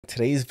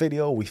Today's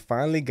video, we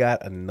finally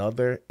got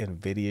another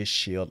Nvidia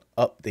Shield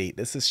update.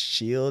 This is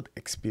Shield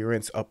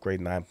Experience Upgrade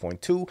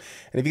 9.2.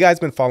 And if you guys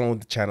been following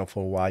the channel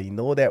for a while, you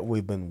know that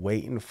we've been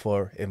waiting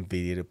for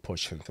Nvidia to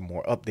push into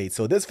more updates.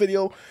 So this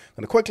video, I'm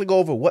going to quickly go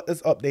over what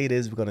this update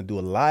is. We're going to do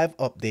a live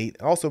update.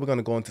 Also, we're going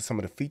to go into some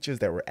of the features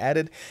that were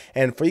added.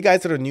 And for you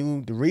guys that are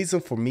new, the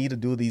reason for me to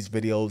do these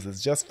videos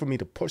is just for me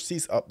to push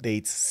these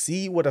updates,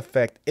 see what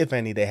effect, if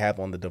any, they have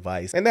on the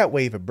device. And that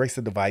way, if it breaks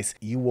the device,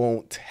 you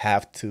won't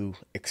have to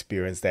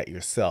experience that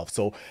yourself.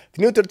 So if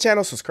you're new to the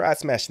channel, subscribe,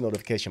 smash the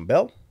notification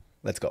bell.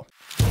 Let's go.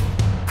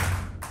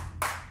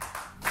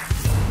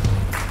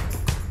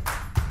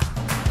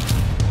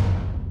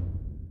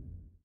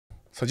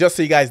 So just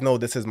so you guys know,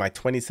 this is my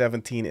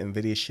 2017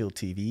 Nvidia Shield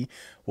TV.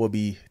 We'll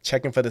be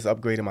checking for this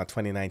upgrade in my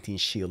 2019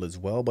 Shield as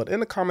well. But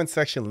in the comment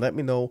section, let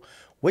me know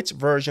which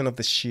version of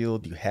the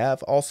Shield you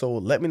have. Also,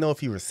 let me know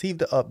if you received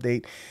the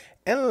update.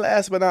 And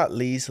last but not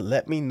least,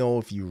 let me know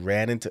if you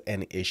ran into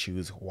any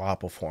issues while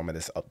performing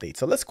this update.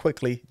 So let's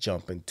quickly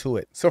jump into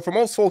it. So for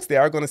most folks, they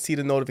are going to see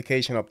the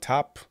notification up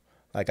top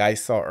like I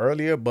saw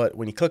earlier, but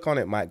when you click on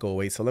it, it might go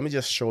away. So let me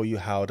just show you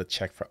how to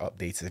check for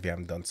updates if you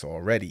haven't done so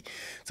already.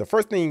 So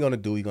first thing you're going to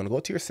do, you're going to go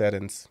to your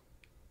settings.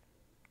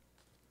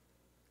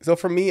 So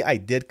for me, I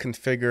did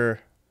configure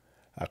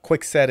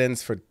quick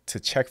settings to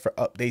check for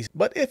updates.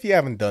 But if you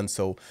haven't done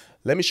so,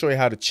 let me show you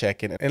how to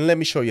check it and let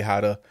me show you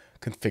how to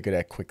configure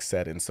that quick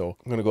setting. So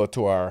I'm going to go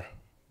to our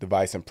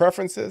device and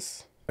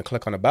preferences and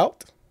click on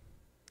about,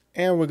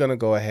 and we're going to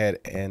go ahead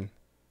and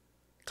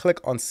click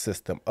on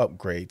system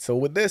upgrade. So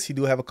with this, you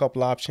do have a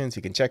couple options.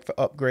 You can check for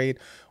upgrade,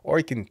 or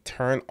you can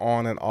turn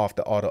on and off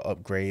the auto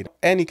upgrade,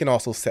 and you can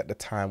also set the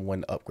time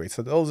when to upgrade.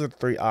 So those are the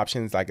three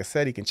options. Like I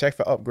said, you can check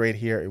for upgrade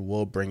here. It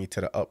will bring you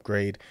to the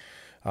upgrade.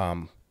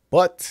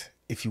 But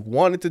if you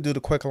wanted to do the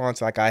quick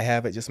launch like I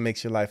have, it just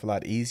makes your life a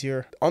lot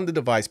easier. On the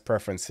device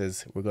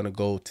preferences, we're going to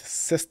go to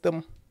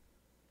system,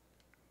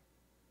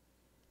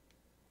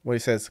 where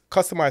it says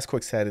customize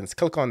quick settings.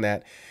 Click on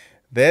that.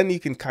 Then you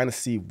can kind of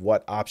see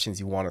what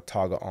options you want to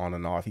toggle on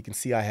and off. You can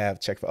see I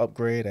have check for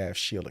upgrade, I have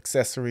Shield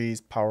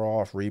accessories, power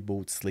off,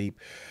 reboot, sleep.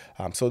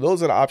 So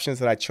those are the options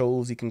that I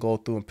chose. You can go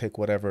through and pick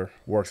whatever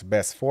works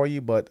best for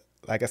you. But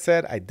like I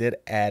said, I did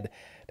add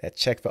that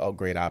check for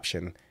upgrade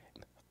option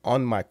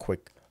on my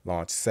quick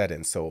launch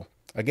settings. So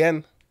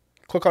again,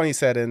 click on these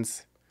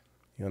settings.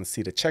 You're going to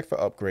see the check for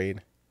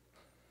upgrade.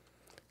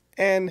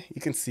 And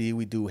you can see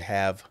we do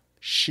have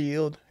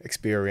Shield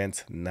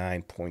Experience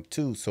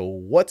 9.2. So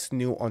what's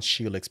new on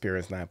Shield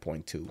Experience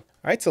 9.2? All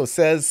right, so it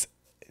says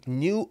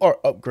new or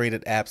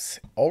upgraded apps,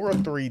 Aura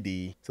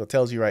 3D. So it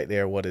tells you right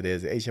there what it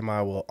is.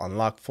 HMI will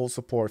unlock full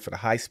support for the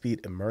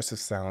high-speed immersive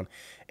sound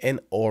in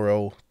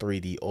Aura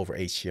 3D over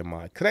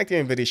HDMI. Connect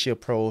your Nvidia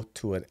Shield Pro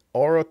to an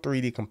Aura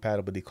 3D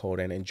compatible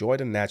decoder and enjoy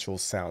the natural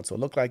sound. So it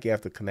looks like you have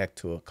to connect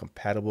to a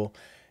compatible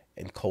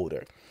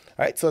encoder.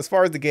 All right, so as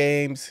far as the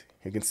games,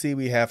 you can see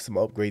we have some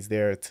upgrades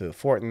there to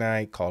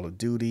Fortnite, Call of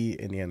Duty,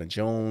 Indiana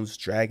Jones,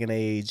 Dragon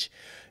Age.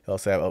 You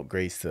also have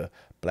upgrades to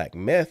Black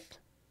Myth,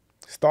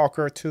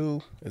 Stalker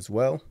 2 as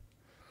well.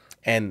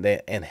 And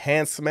the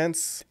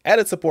enhancements,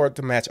 added support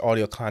to match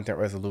audio content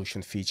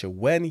resolution feature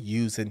when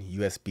using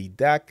USB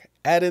DAC,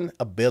 adding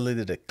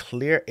ability to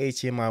clear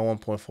HDMI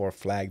 1.4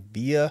 flag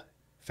via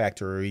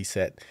factory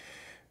reset,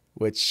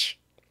 which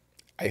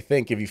I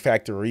think if you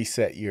factory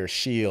reset your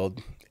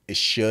Shield, it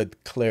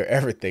should clear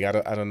everything. I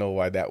don't know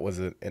why that was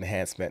an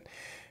enhancement.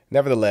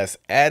 Nevertheless,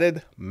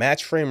 added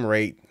match frame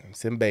rate,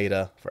 it's in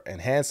beta for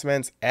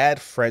enhancements, add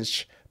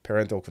French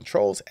parental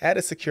controls,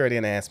 added security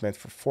enhancements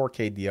for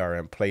 4K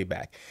DRM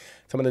playback.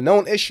 Some of the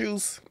known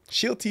issues: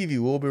 Shield TV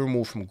will be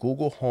removed from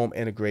Google Home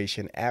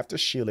integration after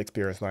Shield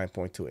Experience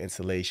 9.2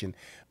 installation.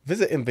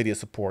 Visit Nvidia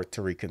support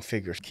to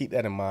reconfigure. Keep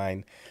that in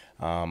mind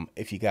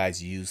if you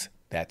guys use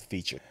that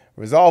feature.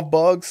 Resolve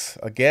bugs,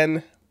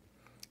 again,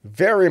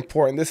 very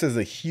important. This is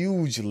a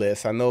huge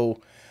list. I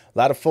know a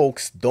lot of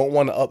folks don't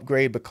want to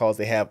upgrade because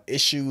they have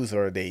issues,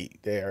 or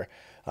they're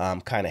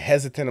kind of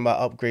hesitant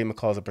about upgrading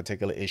because of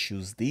particular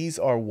issues. These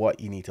are what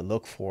you need to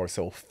look for.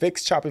 So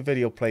fix choppy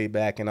video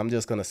playback, and I'm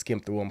just going to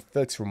skim through them.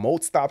 Fix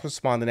remote stops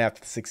responding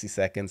after 60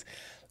 seconds.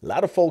 A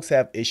lot of folks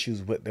have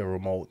issues with their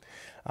remote.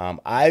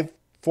 I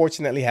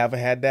fortunately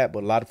haven't had that,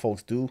 but a lot of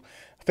folks do.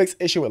 Fix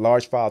issue with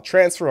large file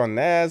transfer on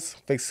NAS.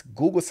 Fix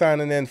Google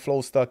signing in flow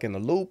stuck in the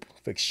loop.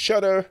 Fix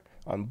shutter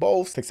on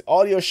both. Fix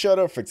audio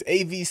shutter. Fix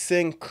AV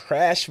sync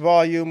crash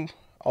volume.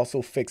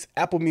 Also fix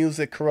Apple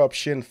Music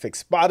corruption.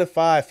 Fix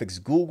Spotify. Fix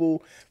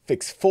Google.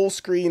 Fix full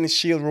screen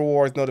Shield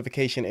rewards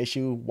notification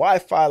issue.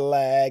 Wi-Fi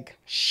lag.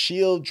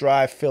 Shield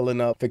drive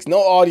filling up. Fix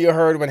no audio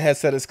heard when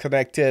headset is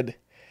connected.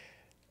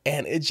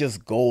 And it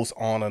just goes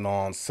on and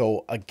on.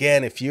 So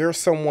again, if you're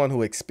someone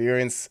who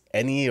experienced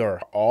any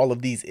or all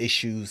of these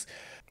issues,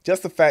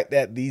 just the fact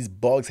that these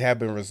bugs have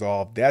been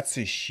resolved, that's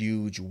a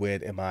huge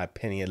win in my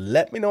opinion.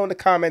 Let me know in the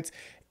comments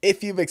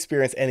if you've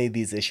experienced any of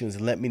these issues,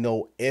 and let me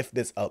know if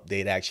this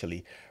update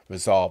actually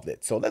resolved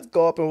it. So let's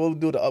go up and we'll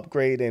do the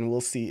upgrade, and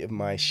we'll see if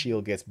my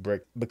Shield gets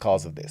bricked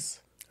because of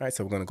this. All right,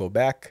 so we're going to go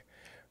back.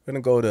 We're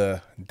going to go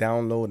to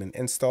download and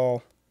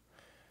install.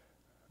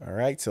 All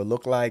right, so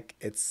look like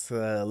it's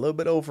a little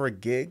bit over a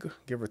gig,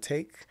 give or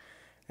take.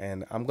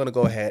 And I'm going to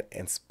go ahead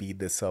and speed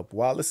this up.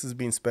 While this is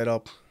being sped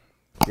up,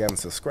 if you haven't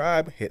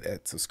subscribed, hit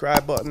that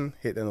subscribe button,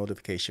 hit the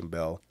notification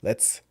bell.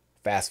 Let's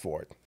fast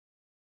forward.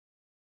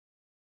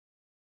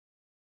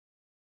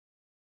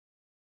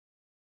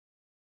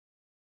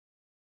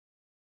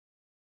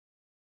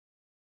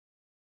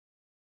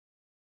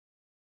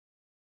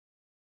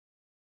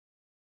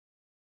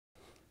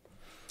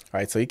 All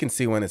right, so you can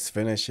see when it's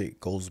finished, it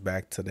goes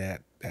back to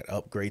that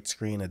upgrade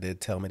screen. It did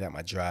tell me that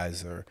my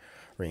drives are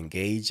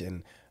engaged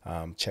and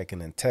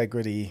checking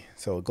integrity.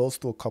 So it goes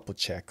through a couple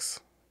checks.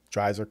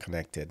 Drives are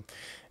connected.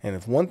 And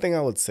if one thing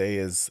I would say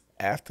is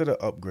after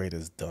the upgrade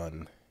is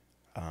done,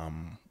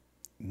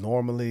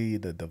 normally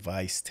the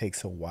device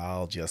takes a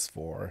while just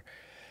for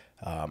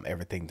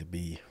everything to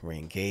be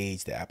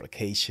re-engaged, the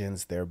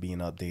applications, they're being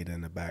updated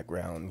in the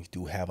background. You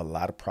do have a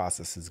lot of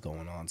processes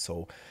going on.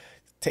 So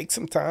take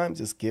some time,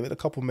 just give it a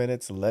couple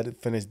minutes, let it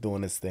finish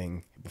doing this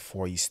thing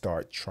before you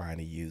start trying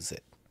to use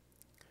it.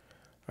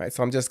 All right,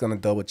 so I'm just going to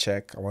double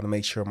check. I want to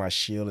make sure my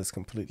Shield is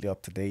completely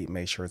up to date,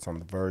 make sure it's on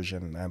the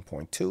version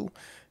 9.2.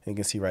 You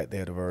can see right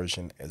there the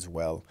version as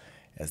well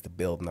as the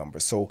build number.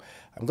 So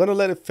I'm going to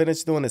let it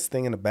finish doing this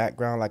thing in the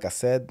background. Like I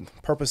said,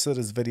 the purpose of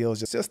this video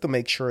is just to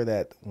make sure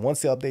that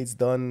once the update's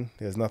done,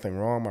 there's nothing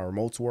wrong. My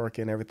remote's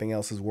working, everything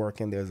else is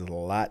working. There's a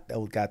lot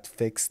that got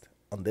fixed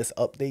on this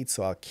update,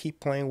 so I'll keep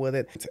playing with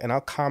it, and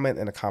I'll comment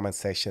in the comment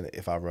section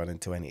if I run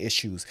into any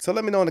issues. So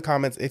let me know in the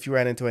comments if you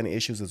ran into any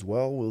issues as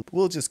well.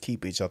 We'll just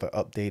keep each other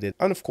updated,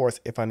 and of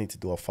course, if I need to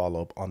do a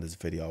follow-up on this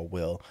video, I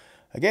will.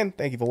 Again,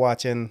 thank you for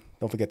watching.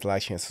 Don't forget to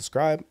like, share, and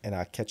subscribe, and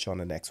I'll catch you on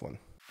the next one.